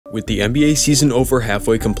With the NBA season over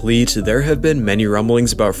halfway complete, there have been many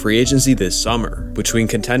rumblings about free agency this summer. Between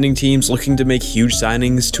contending teams looking to make huge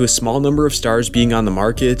signings to a small number of stars being on the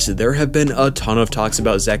market, there have been a ton of talks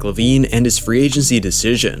about Zach Lavine and his free agency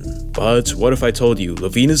decision. But what if I told you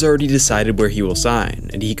Lavine has already decided where he will sign,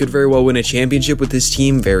 and he could very well win a championship with his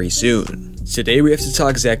team very soon? Today we have to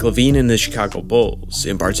talk Zach Lavine and the Chicago Bulls,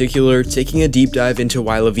 in particular taking a deep dive into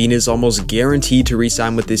why Lavine is almost guaranteed to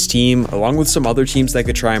re-sign with this team, along with some other teams that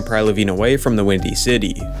could try and pry Lavine away from the Windy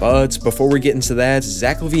City. But before we get into that,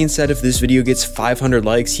 Zach Lavine said if this video gets 500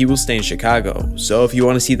 likes, he will stay in Chicago. So if you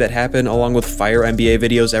want to see that happen along with fire NBA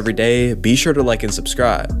videos every day, be sure to like and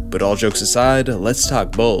subscribe. But all jokes aside, let's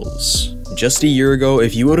talk Bulls. Just a year ago,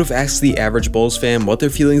 if you would have asked the average Bulls fan what their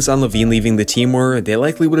feelings on Lavine leaving the team were, they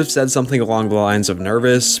likely would have said something along the lines of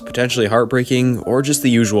nervous, potentially heartbreaking, or just the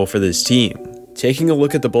usual for this team. Taking a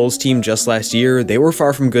look at the Bulls team just last year, they were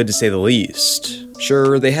far from good to say the least.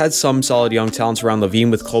 Sure, they had some solid young talents around Lavine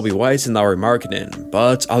with Kobe White and Lauri Markkanen,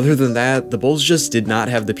 but other than that, the Bulls just did not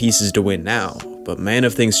have the pieces to win now. But man,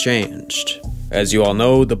 have things changed. As you all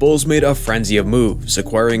know, the Bulls made a frenzy of moves,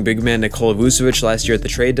 acquiring big man Nikola Vucevic last year at the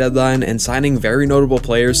trade deadline and signing very notable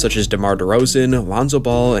players such as Demar Derozan, Lonzo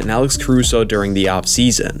Ball, and Alex Caruso during the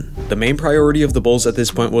offseason. The main priority of the Bulls at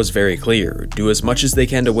this point was very clear: do as much as they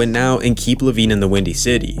can to win now and keep Lavine in the Windy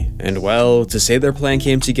City. And well, to say their plan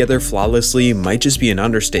came together flawlessly might just be an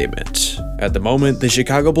understatement. At the moment, the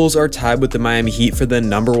Chicago Bulls are tied with the Miami Heat for the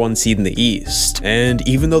 #1 seed in the East, and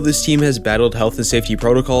even though this team has battled health and safety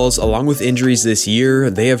protocols along with injuries this year,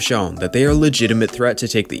 they have shown that they are a legitimate threat to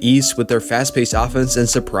take the East with their fast-paced offense and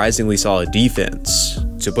surprisingly solid defense.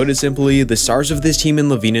 To put it simply, the stars of this team in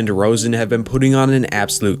Lavine and Derozan have been putting on an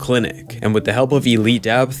absolute clinic, and with the help of elite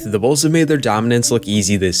depth, the Bulls have made their dominance look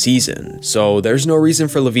easy this season, so there's no reason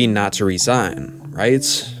for Lavine not to re-sign,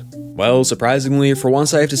 right? Well, surprisingly, for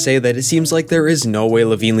once I have to say that it seems like there is no way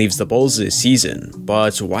Lavine leaves the Bulls this season,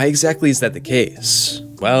 but why exactly is that the case?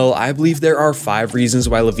 Well, I believe there are 5 reasons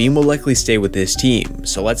why Lavine will likely stay with this team,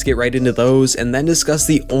 so let's get right into those and then discuss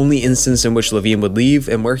the only instance in which Lavine would leave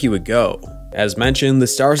and where he would go. As mentioned, the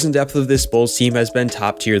stars and depth of this Bulls team has been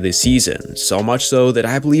top tier this season, so much so that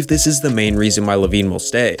I believe this is the main reason why Lavine will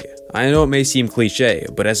stay. I know it may seem cliche,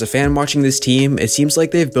 but as a fan watching this team, it seems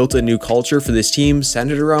like they've built a new culture for this team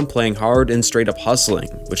centered around playing hard and straight up hustling,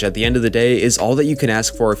 which at the end of the day is all that you can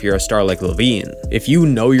ask for if you're a star like Lavine. If you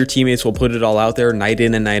know your teammates will put it all out there night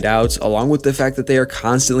in and night out, along with the fact that they are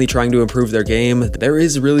constantly trying to improve their game, there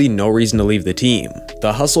is really no reason to leave the team.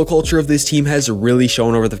 The hustle culture of this team has really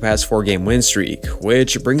shown over the past 4-game win streak,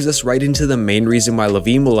 which brings us right into the main reason why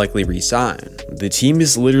Lavine will likely re-sign. The team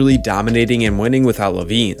is literally dominating and winning without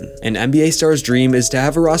Lavine. An NBA star's dream is to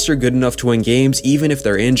have a roster good enough to win games even if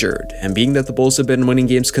they're injured, and being that the Bulls have been winning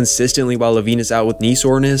games consistently while Lavine is out with knee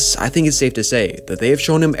soreness, I think it's safe to say that they have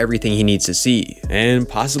shown him everything he needs to see, and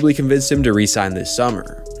possibly convinced him to re-sign this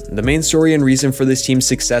summer. The main story and reason for this team's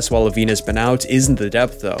success while Lavine has been out isn't the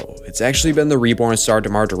depth though. It's actually been the reborn star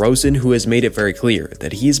Demar Derozan who has made it very clear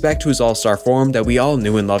that he is back to his all-star form that we all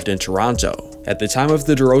knew and loved in Toronto. At the time of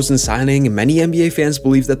the Derozan signing, many NBA fans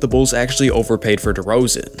believed that the Bulls actually overpaid for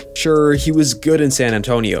Derozan. Sure, he was good in San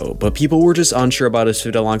Antonio, but people were just unsure about his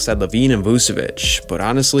fit alongside Lavine and Vucevic. But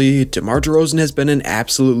honestly, Demar Derozan has been an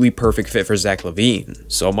absolutely perfect fit for Zach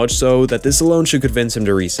Lavine. So much so that this alone should convince him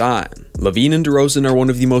to re-sign. Lavine and Derozan are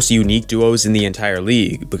one of the most unique duos in the entire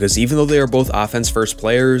league, because even though they are both offense-first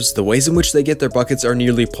players, the ways in which they get their buckets are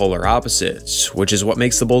nearly polar opposites, which is what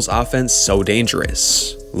makes the Bulls' offense so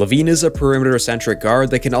dangerous. Lavine is a perimeter-centric guard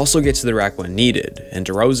that can also get to the rack when needed, and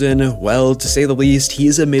Derozan, well, to say the least, he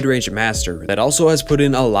is a mid-range master that also has put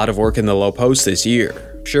in a lot of work in the low post this year.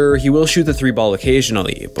 Sure, he will shoot the 3-ball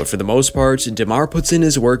occasionally, but for the most part, Demar puts in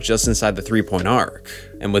his work just inside the 3-point arc.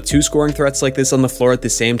 And with 2 scoring threats like this on the floor at the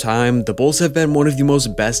same time, the Bulls have been one of the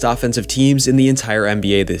most best offensive teams in the entire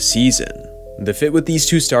NBA this season. The fit with these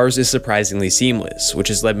 2 stars is surprisingly seamless, which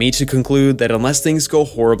has led me to conclude that unless things go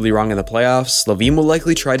horribly wrong in the playoffs, Lavine will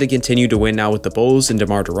likely try to continue to win now with the Bulls and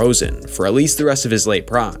Demar Derozan for at least the rest of his late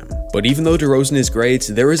prime. But even though Derozan is great,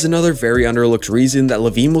 there is another very underlooked reason that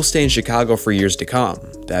Lavine will stay in Chicago for years to come,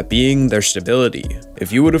 that being their stability.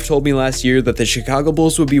 If you would have told me last year that the Chicago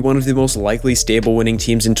Bulls would be one of the most likely stable winning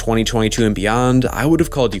teams in 2022 and beyond, I would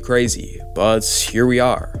have called you crazy. But here we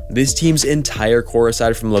are. This team's entire core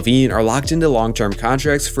aside from Lavine are locked into long-term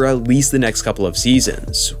contracts for at least the next couple of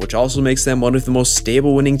seasons, which also makes them one of the most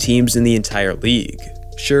stable winning teams in the entire league.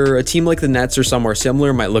 Sure, a team like the Nets or somewhere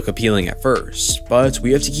similar might look appealing at first, but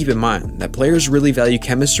we have to keep in mind that players really value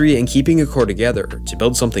chemistry and keeping a core together to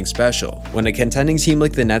build something special. When a contending team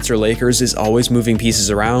like the Nets or Lakers is always moving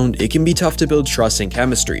pieces around, it can be tough to build trust and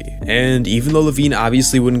chemistry. And even though Lavine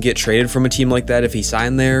obviously wouldn't get traded from a team like that if he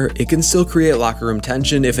signed there, it can still create locker room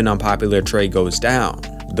tension if an unpopular trade goes down.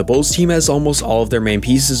 The Bulls team has almost all of their main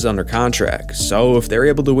pieces under contract, so if they're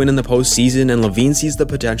able to win in the postseason and Lavine sees the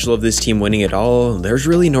potential of this team winning it all, there's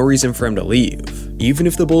really no reason for him to leave. Even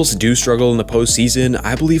if the Bulls do struggle in the postseason,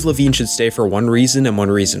 I believe Lavine should stay for one reason and one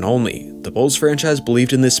reason only. The Bulls franchise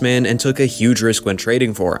believed in this man and took a huge risk when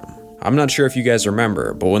trading for him. I'm not sure if you guys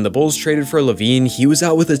remember, but when the Bulls traded for Lavine, he was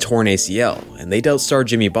out with a torn ACL, and they dealt star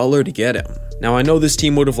Jimmy Butler to get him. Now I know this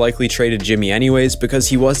team would have likely traded Jimmy anyways because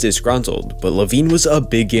he was disgruntled, but Lavine was a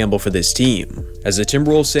big gamble for this team. As a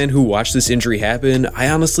Timberwolves fan who watched this injury happen, I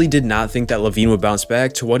honestly did not think that Lavine would bounce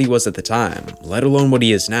back to what he was at the time, let alone what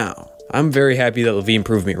he is now. I'm very happy that Lavine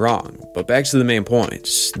proved me wrong, but back to the main point.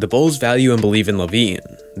 The Bulls value and believe in Lavine.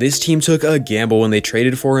 This team took a gamble when they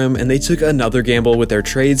traded for him, and they took another gamble with their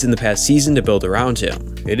trades in the past season to build around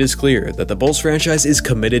him. It is clear that the Bulls franchise is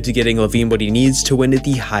committed to getting Lavine what he needs to win at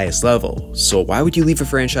the highest level, so why would you leave a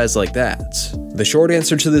franchise like that? The short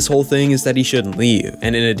answer to this whole thing is that he shouldn't leave,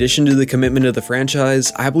 and in addition to the commitment of the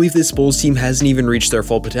franchise, I believe this Bulls team hasn't even reached their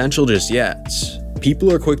full potential just yet.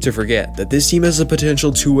 People are quick to forget that this team has a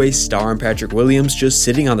potential two-way star in Patrick Williams just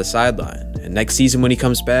sitting on the sideline, and next season when he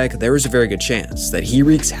comes back, there is a very good chance that he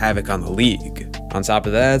wreaks havoc on the league. On top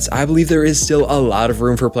of that, I believe there is still a lot of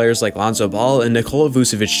room for players like Lonzo Ball and Nikola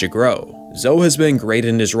Vucevic to grow. Zoe has been great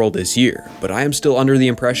in his role this year, but I am still under the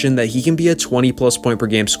impression that he can be a 20+ point per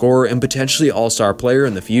game scorer and potentially all-star player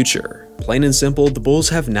in the future. Plain and simple, the Bulls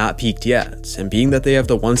have not peaked yet, and being that they have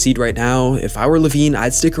the 1 seed right now, if I were Lavine,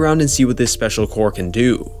 I'd stick around and see what this special core can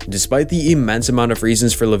do. Despite the immense amount of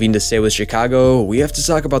reasons for Lavine to stay with Chicago, we have to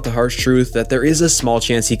talk about the harsh truth that there is a small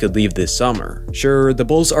chance he could leave this summer. Sure, the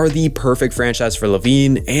Bulls are the perfect franchise for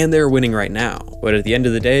Lavine, and they're winning right now, but at the end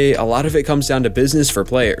of the day, a lot of it comes down to business for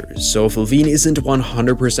players, so if Lavine isn't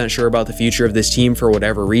 100% sure about the future of this team for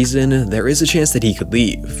whatever reason, there is a chance that he could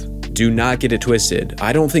leave. Do not get it twisted,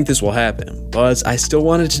 I don't think this will happen, but I still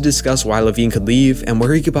wanted to discuss why Lavine could leave and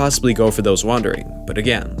where he could possibly go for those wondering. But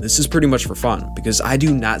again, this is pretty much for fun, because I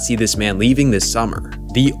do not see this man leaving this summer.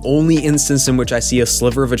 The only instance in which I see a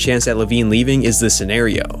sliver of a chance at Lavine leaving is this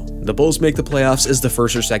scenario. The Bulls make the playoffs as the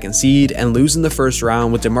 1st or 2nd seed and lose in the first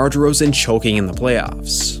round with Demar Derozan choking in the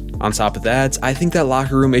playoffs. On top of that, I think that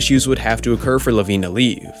locker room issues would have to occur for Lavine to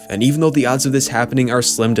leave, and even though the odds of this happening are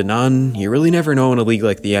slim to none, you really never know in a league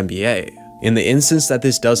like the NBA. In the instance that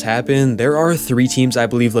this does happen, there are 3 teams I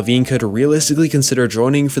believe Lavine could realistically consider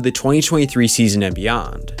joining for the 2023 season and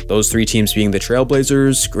beyond. Those 3 teams being the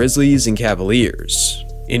Trailblazers, Grizzlies, and Cavaliers.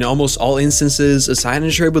 In almost all instances, a sign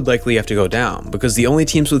and trade would likely have to go down, because the only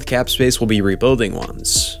teams with cap space will be rebuilding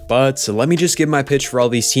ones. But let me just give my pitch for all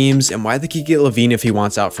these teams and why they could get Lavine if he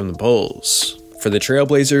wants out from the Bulls. For the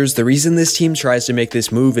Trailblazers, the reason this team tries to make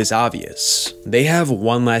this move is obvious. They have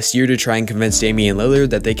one last year to try and convince Damian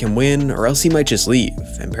Lillard that they can win, or else he might just leave,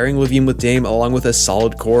 and pairing Lavine with Dame along with a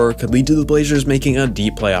solid core could lead to the Blazers making a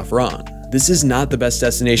deep playoff run. This is not the best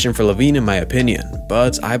destination for Lavine in my opinion,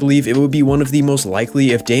 but I believe it would be one of the most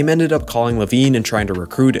likely if Dame ended up calling Lavine and trying to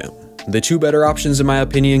recruit him. The 2 better options in my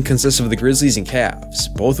opinion consist of the Grizzlies and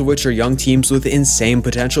Cavs, both of which are young teams with insane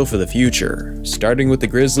potential for the future. Starting with the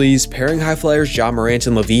Grizzlies, pairing high flyers Ja Morant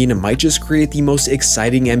and Lavine might just create the most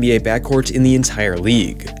exciting NBA backcourt in the entire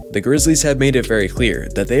league. The Grizzlies have made it very clear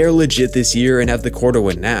that they are legit this year and have the core to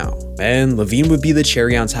win now, and Lavine would be the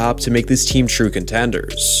cherry on top to make this team true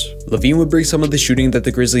contenders. Lavine would bring some of the shooting that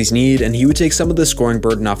the Grizzlies need, and he would take some of the scoring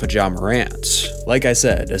burden off of Ja Morant. Like I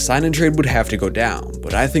said, a sign and trade would have to go down,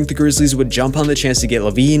 but I think the Grizzlies would jump on the chance to get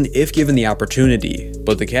Lavine if given the opportunity.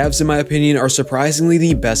 But the Cavs in my opinion are surprisingly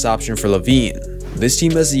the best option for Lavine. This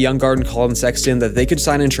team has a young guard in Colin Sexton that they could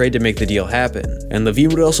sign and trade to make the deal happen, and Lavine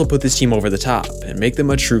would also put this team over the top and make them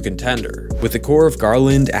a true contender. With the core of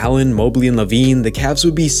Garland, Allen, Mobley, and Lavine, the Cavs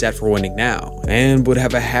would be set for winning now, and would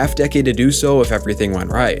have a half decade to do so if everything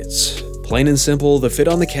went right. Plain and simple, the fit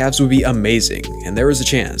on the Cavs would be amazing, and there is a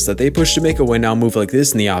chance that they push to make a win-now move like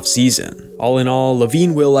this in the offseason. All in all,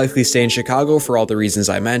 Lavine will likely stay in Chicago for all the reasons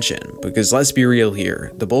I mentioned, because let's be real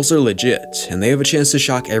here, the Bulls are legit, and they have a chance to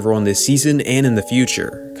shock everyone this season and in the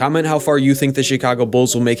future. Comment how far you think the Chicago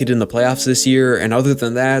Bulls will make it in the playoffs this year, and other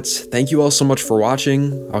than that, thank you all so much for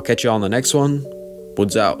watching. I'll catch you on the next one.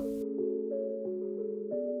 Woods out.